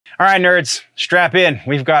All right, nerds, strap in.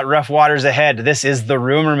 We've got rough waters ahead. This is the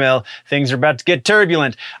rumor mill. Things are about to get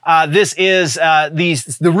turbulent. This is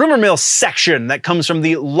the rumor mill section that comes from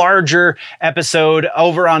the larger episode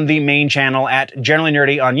over on the main channel at Generally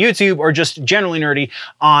Nerdy on YouTube, or just Generally Nerdy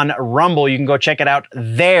on Rumble. You can go check it out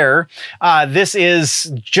there. This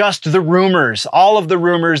is just the rumors, all of the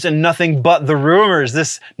rumors and nothing but the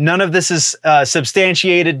rumors. None of this is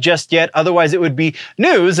substantiated just yet. Otherwise, it would be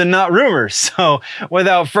news and not rumors. So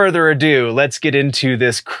without further ado, let's get into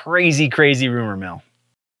this crazy rumor mill.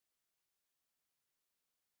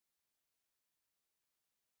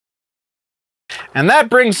 And that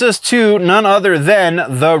brings us to none other than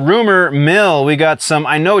the rumor mill. We got some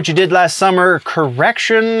I Know What You Did Last Summer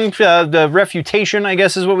correction, the refutation, I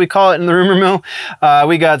guess is what we call it in the rumor mill.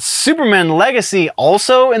 We got Superman Legacy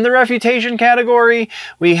also in the refutation category.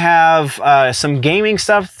 We have some gaming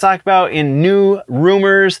stuff to talk about in new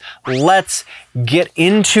rumors. Let's get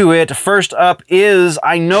into it. First up is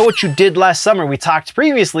I Know What You Did Last Summer. We talked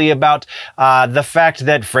previously about the fact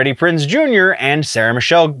that Freddie Prinze Jr. and Sarah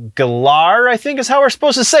Michelle Gellar, I think is how we're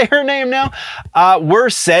supposed to say her name now, were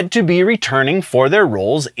said to be returning for their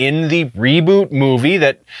roles in the reboot movie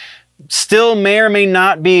that still may or may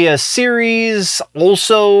not be a series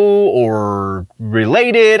also or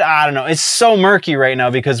related. I don't know. It's so murky right now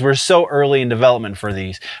because we're so early in development for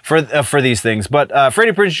these things. But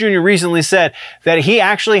Freddie Prinze Jr. recently said that he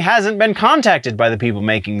actually hasn't been contacted by the people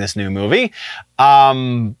making this new movie.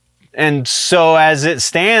 And so as it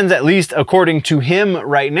stands, at least according to him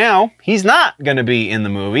right now, he's not going to be in the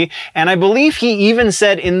movie. And I believe he even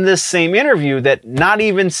said in this same interview that not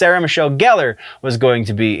even Sarah Michelle Gellar was going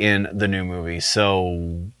to be in the new movie.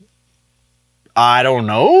 So I don't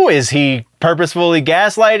know. Is he purposefully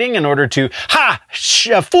gaslighting in order to,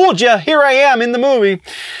 fooled you, here I am in the movie?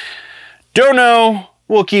 Don't know.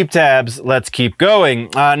 We'll keep tabs. Let's keep going.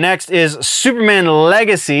 Next is Superman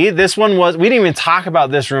Legacy. This one we didn't even talk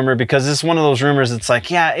about this rumor because this is one of those rumors. It's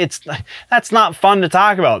like, yeah, that's not fun to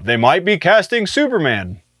talk about. They might be casting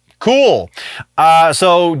Superman. Cool.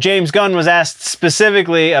 So James Gunn was asked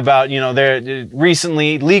specifically about,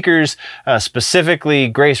 recently leakers, specifically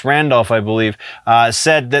Grace Randolph, I believe,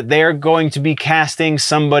 said that they're going to be casting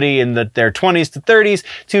somebody in their 20s to 30s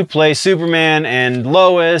to play Superman and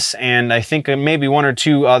Lois, and I think maybe one or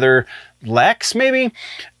two other Lex, maybe,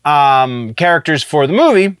 characters for the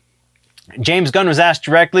movie. James Gunn was asked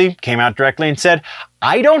directly, came out directly and said,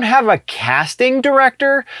 I don't have a casting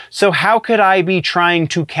director, so how could I be trying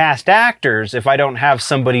to cast actors if I don't have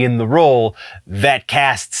somebody in the role that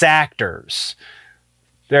casts actors?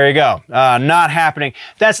 There you go. Not happening.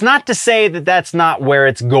 That's not to say that that's not where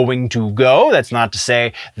it's going to go. That's not to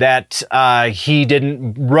say that he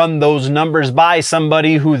didn't run those numbers by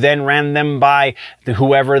somebody who then ran them by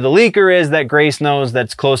whoever the leaker is that Grace knows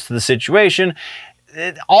that's close to the situation.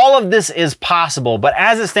 All of this is possible, but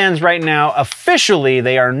as it stands right now, officially,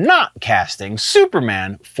 they are not casting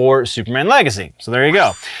Superman for Superman Legacy. So there you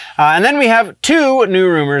go. And then we have two new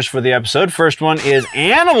rumors for the episode. First one is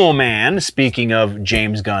Animal Man. Speaking of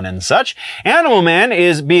James Gunn and such, Animal Man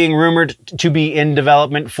is being rumored to be in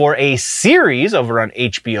development for a series over on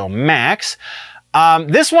HBO Max.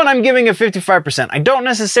 This one I'm giving a 55%. I don't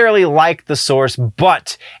necessarily like the source,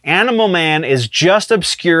 but Animal Man is just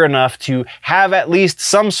obscure enough to have at least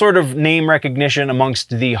some sort of name recognition amongst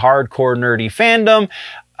the hardcore nerdy fandom.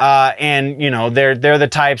 And, they're the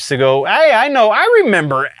types to go, hey, I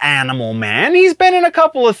remember Animal Man. He's been in a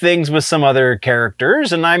couple of things with some other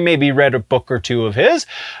characters, and I maybe read a book or two of his.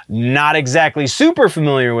 Not exactly super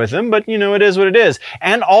familiar with him, but, it is what it is.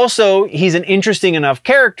 And also, he's an interesting enough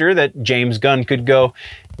character that James Gunn could go,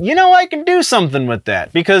 I can do something with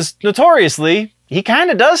that. Because, notoriously, he kind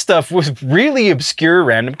of does stuff with really obscure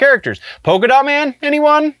random characters. Polka Dot Man,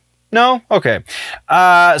 anyone? No? Okay.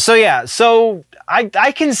 So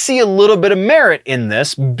I can see a little bit of merit in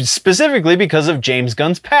this, specifically because of James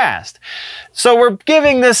Gunn's past. So we're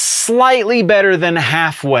giving this slightly better than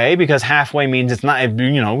halfway, because halfway means it's not,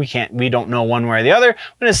 we don't know one way or the other.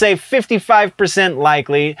 I'm going to say 55%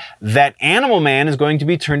 likely that Animal Man is going to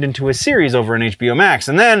be turned into a series over on HBO Max.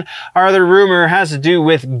 And then our other rumor has to do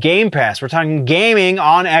with Game Pass. We're talking gaming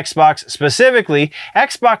on Xbox specifically.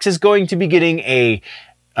 Xbox is going to be getting a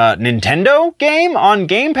Nintendo game on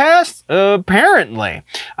Game Pass? Apparently.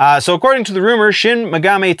 So according to the rumor, Shin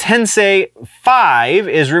Megami Tensei V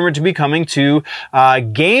is rumored to be coming to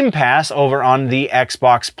Game Pass over on the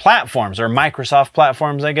Xbox platforms, or Microsoft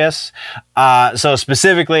platforms, I guess. So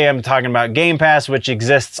specifically, I'm talking about Game Pass, which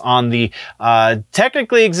exists on the,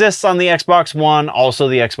 technically exists on the Xbox One, also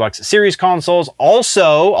the Xbox Series consoles,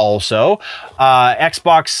 also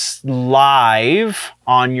Xbox Live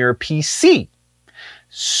on your PC.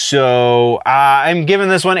 So I'm giving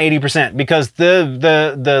this one 80% because the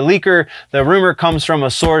leaker, the rumor comes from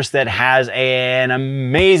a source that has an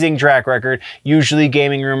amazing track record. Usually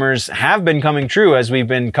gaming rumors have been coming true as we've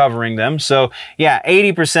been covering them. So yeah,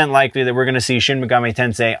 80% likely that we're going to see Shin Megami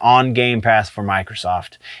Tensei on Game Pass for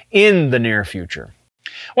Microsoft in the near future.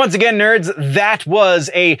 Once again, nerds, that was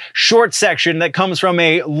a short section that comes from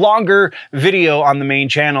a longer video on the main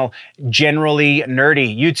channel, Generally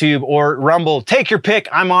Nerdy, YouTube or Rumble. Take your pick.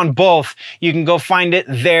 I'm on both. You can go find it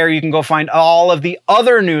there. You can go find all of the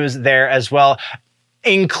other news there as well,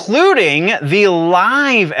 including the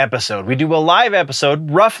live episode. We do a live episode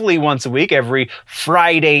roughly once a week, every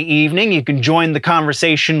Friday evening. You can join the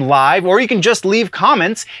conversation live, or you can just leave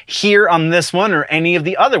comments here on this one or any of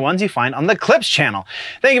the other ones you find on the Clips channel.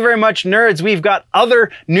 Thank you very much, nerds. We've got other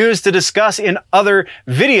news to discuss in other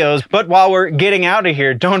videos, but while we're getting out of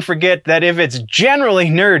here, don't forget that if it's generally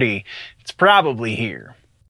nerdy, it's probably here.